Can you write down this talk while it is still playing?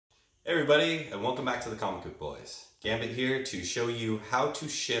Hey everybody, and welcome back to the Comic Book Boys. Gambit here to show you how to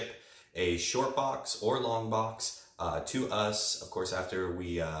ship a short box or long box to us, of course, after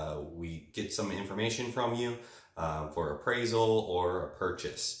we get some information from you for appraisal or a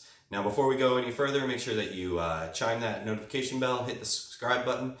purchase. Now, before we go any further, make sure that you chime that notification bell, hit the subscribe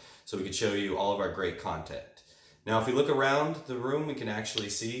button so we can show you all of our great content. Now, if we look around the room, we can actually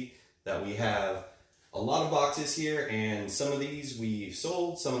see that we have a lot of boxes here, and some of these we've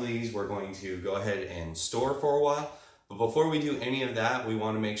sold, some of these we're going to go ahead and store for a while. But before we do any of that, we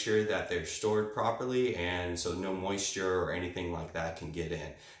want to make sure that they're stored properly and so no moisture or anything like that can get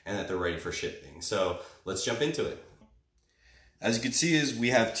in, and that they're ready for shipping. So let's jump into it. As you can see, we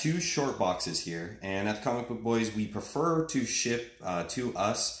have two short boxes here, and at the Comic Book Boys we prefer to ship to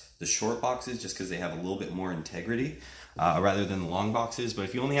us the short boxes just because they have a little bit more integrity rather than the long boxes. But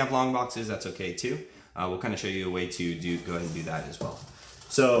if you only have long boxes, that's okay too. We'll kind of show you a way to go ahead and do that as well.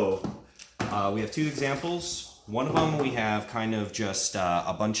 So we have two examples. One of them we have kind of just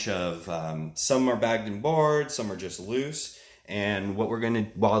a bunch of, some are bagged and board, some are just loose. And what we're gonna,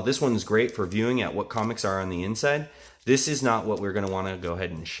 while this one's great for viewing at what comics are on the inside, this is not what we're gonna wanna go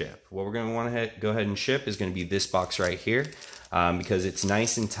ahead and ship. What we're gonna wanna go ahead and ship is gonna be this box right here because it's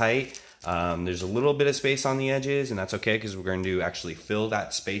nice and tight. There's a little bit of space on the edges, and that's okay because we're going to actually fill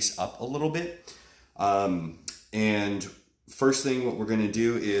that space up a little bit. And first thing what we're going to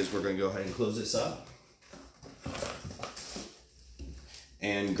do is we're going to go ahead and close this up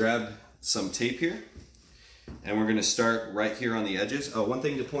and grab some tape here, and we're going to start right here on the edges. Oh, one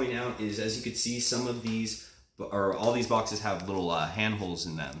thing to point out is, as you can see, some of these, or all these boxes have little hand holes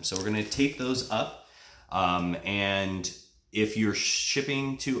in them. So we're going to tape those up, and if you're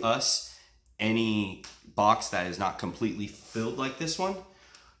shipping to us any box that is not completely filled like this one,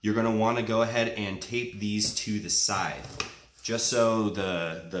 you're going to want to go ahead and tape these to the side, just so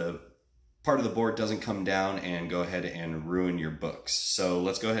the part of the board doesn't come down and go ahead and ruin your books. So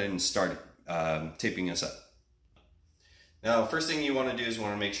let's go ahead and start taping this up. Now, first thing you want to do is you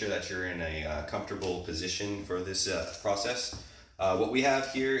want to make sure that you're in a comfortable position for this process. What we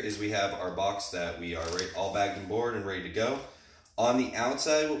have here is we have our box that we are all bagged and board and ready to go. On the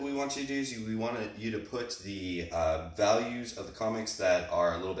outside, what we want you to do is we want you to put the values of the comics that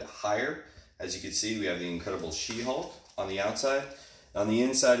are a little bit higher. As you can see, we have the Incredible She-Hulk on the outside. On the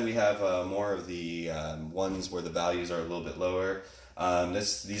inside, we have more of the ones where the values are a little bit lower.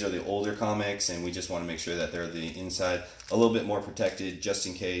 These are the older comics, and we just want to make sure that they're the inside a little bit more protected, just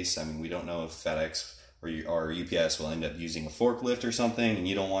in case. I mean, we don't know if FedEx or UPS will end up using a forklift or something, and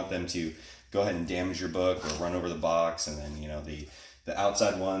you don't want them to go ahead and damage your book or run over the box. And then, you know, the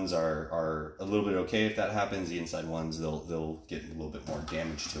outside ones are a little bit okay if that happens. The inside ones, they'll get a little bit more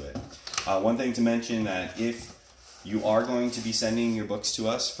damage to it. One thing to mention, that if you are going to be sending your books to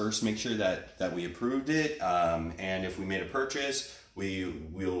us, first make sure that we approved it, and if we made a purchase,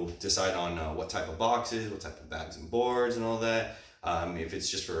 we'll decide on what type of boxes, what type of bags and boards and all that. If it's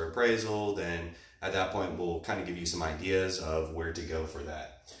just for appraisal, then at that point we'll kind of give you some ideas of where to go for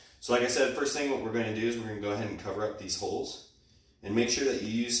that. So like I said, first thing what we're going to do is we're going to go ahead and cover up these holes, and make sure that you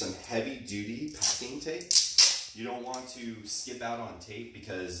use some heavy duty packing tape. You don't want to skip out on tape,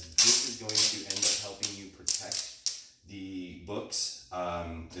 because this is going to end up helping you protect the books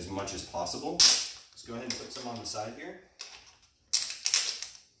as much as possible. Let's go ahead and put some on the side here.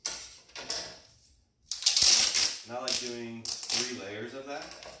 And I like doing 3 layers of that.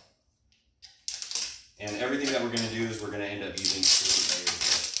 And everything that we're going to do is we're going to end up using 3 layers.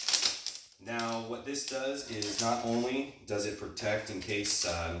 Now, what this does is not only does it protect in case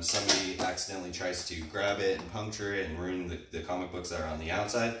somebody accidentally tries to grab it and puncture it and ruin the comic books that are on the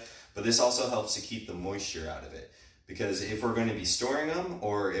outside, but this also helps to keep the moisture out of it. Because if we're going to be storing them,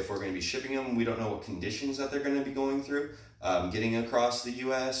 or if we're going to be shipping them, we don't know what conditions that they're going to be going through, getting across the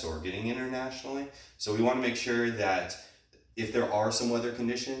US or getting internationally. So we want to make sure that if there are some weather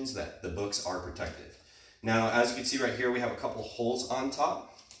conditions, that the books are protected. Now, as you can see right here, we have a couple holes on top.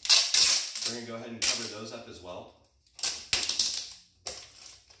 We're going to go ahead and cover those up as well.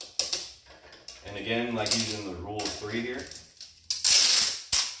 And again, like using the rule of 3 here.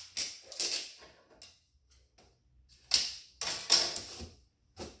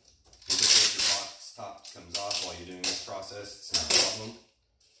 You just make your box top comes off while you're doing this process. It's not a problem.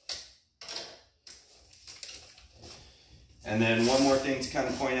 And then one more thing to kind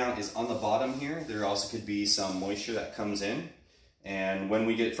of point out is on the bottom here, there also could be some moisture that comes in. And when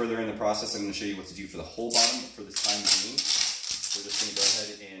we get further in the process, I'm going to show you what to do for the whole bottom. But for this time being, we're just going to go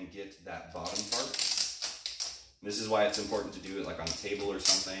ahead and get that bottom part. This is why it's important to do it like on a table or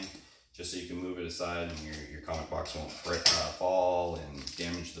something, just so you can move it aside and your comic box won't fall and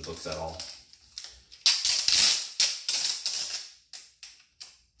damage the books at all.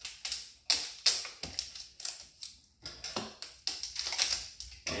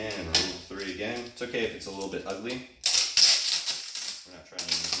 And rule 3 again. It's okay if it's a little bit ugly. We're not trying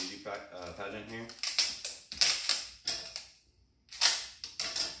to beauty pageant here.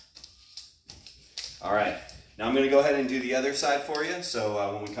 All right, now I'm going to go ahead and do the other side for you.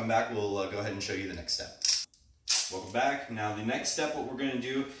 So when we come back, we'll go ahead and show you the next step. Welcome back. Now the next step, what we're going to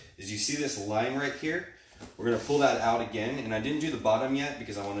do is you see this line right here. We're going to pull that out again, and I didn't do the bottom yet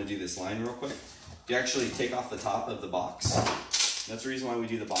because I want to do this line real quick. You actually take off the top of the box. That's the reason why we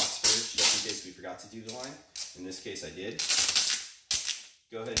do the box first, just in case we forgot to do the line. In this case, I did.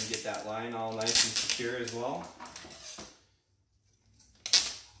 Go ahead and get that line all nice and secure as well.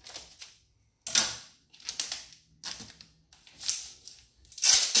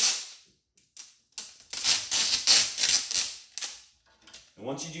 And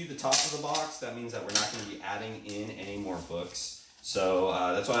once you do the top of the box, that means that we're not going to be adding in any more books. So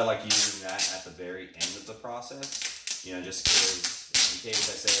that's why I like using that at the very end of the process. You know, just because in case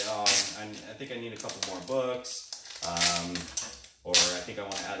I say, oh, I think I need a couple more books, or I think I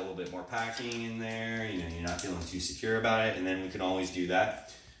want to add a little bit more packing in there, you know, you're not feeling too secure about it, and then we can always do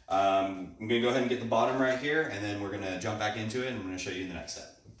that. I'm going to go ahead and get the bottom right here, and then we're going to jump back into it, and I'm going to show you the next step.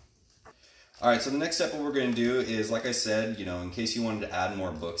 All right, so the next step what we're going to do is, like I said, you know, in case you wanted to add more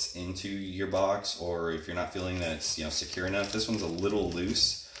books into your box, or if you're not feeling that it's, you know, secure enough, this one's a little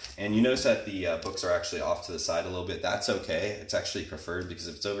loose. And you notice that the books are actually off to the side a little bit. That's okay. It's actually preferred, because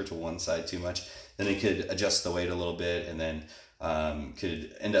if it's over to one side too much, then it could adjust the weight a little bit, and then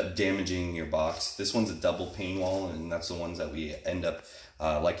could end up damaging your box. This one's a double pane wall, and that's the ones that we end up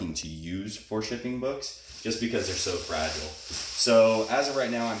liking to use for shipping books, just because they're so fragile. So as of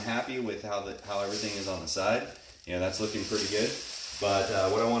right now, I'm happy with how everything is on the side. You know, that's looking pretty good. But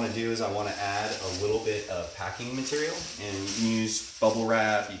what I want to do is I want to add a little bit of packing material, and you can use bubble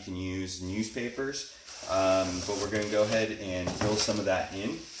wrap, you can use newspapers, but we're going to go ahead and fill some of that in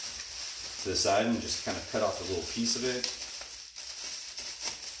to the side and just kind of cut off a little piece of it.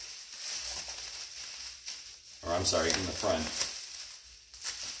 Or I'm sorry, in the front.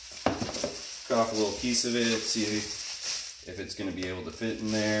 Cut off a little piece of it, see if it's going to be able to fit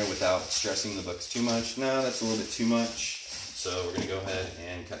in there without stressing the books too much. No, that's a little bit too much. So we're going to go ahead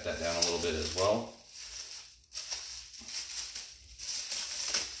and cut that down a little bit as well.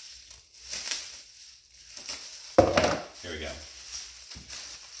 Here we go.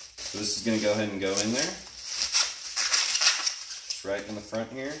 So this is going to go ahead and go in there. Just right in the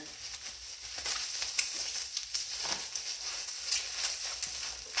front here.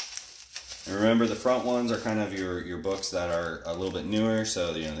 And remember, the front ones are kind of your books that are a little bit newer,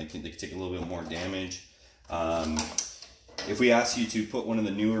 so you know they can take a little bit more damage. If we ask you to put one of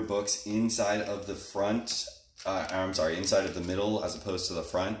the newer books inside of the front, inside of the middle as opposed to the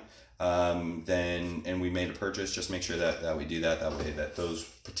front, and we made a purchase, just make sure that we do that. That way that those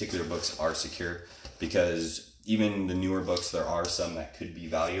particular books are secure, because even the newer books, there are some that could be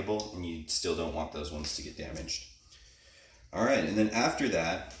valuable, and you still don't want those ones to get damaged. All right, and then after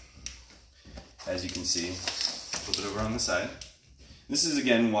that, as you can see, flip it over on the side. This is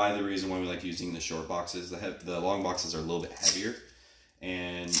again the reason why we like using the short boxes. The long boxes are a little bit heavier,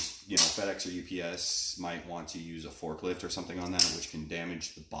 and you know, FedEx or UPS might want to use a forklift or something on that, which can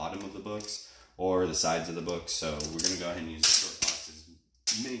damage the bottom of the books or the sides of the books. So we're going to go ahead and use the short boxes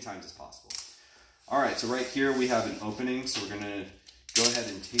as many times as possible. All right, so right here we have an opening, so we're going to go ahead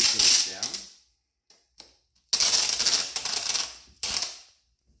and tape those down.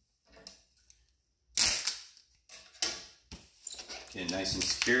 Okay, nice and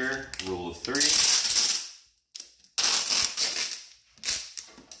secure, rule of 3.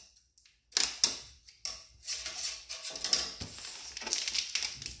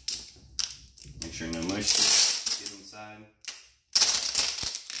 Make sure no moisture gets inside.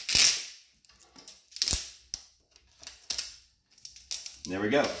 And there we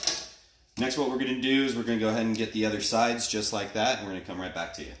go. Next, what we're going to do is we're going to go ahead and get the other sides just like that, and we're going to come right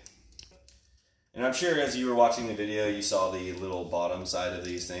back to you. And I'm sure as you were watching the video, you saw the little bottom side of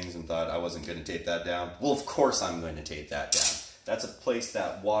these things and thought I wasn't going to tape that down. Well, of course I'm going to tape that down. That's a place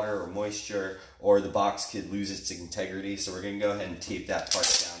that water or moisture or the box could lose its integrity, so we're going to go ahead and tape that part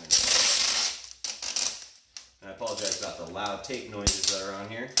down. And I apologize about the loud tape noises that are on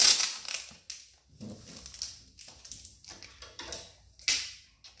here.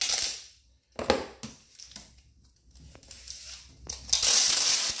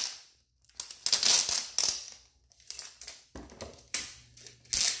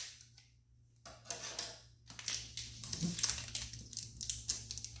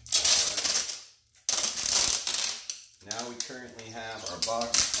 now we currently have our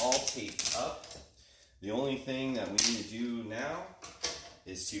box all taped up. The only thing that we need to do now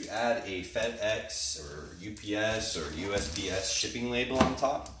is to add a FedEx or UPS or USPS shipping label on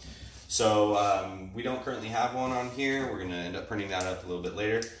top. So we don't currently have one on here. We're gonna end up printing that up a little bit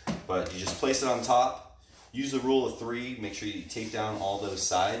later, but you just place it on top. Use the rule of 3, make sure you tape down all those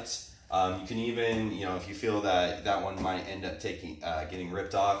sides. You can even, if you feel that that one might end up getting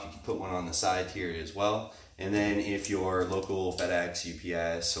ripped off, you can put one on the side here as well. And then if your local FedEx,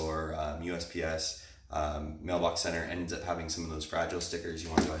 UPS, or USPS mailbox center ends up having some of those fragile stickers, you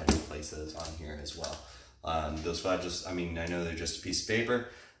want to go ahead and place those on here as well. Those fragile, I know they're just a piece of paper,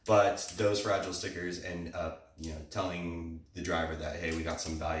 but those fragile stickers end up, telling the driver that, hey, we got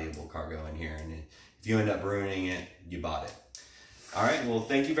some valuable cargo in here, and if you end up ruining it, you bought it. All right, well,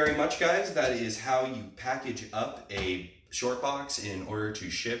 thank you very much, guys. That is how you package up a short box in order to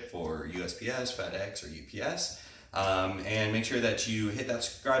ship for USPS, FedEx, or UPS. And make sure that you hit that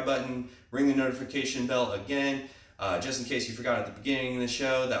subscribe button, ring the notification bell again, just in case you forgot at the beginning of the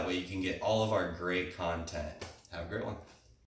show. That way you can get all of our great content. Have a great one.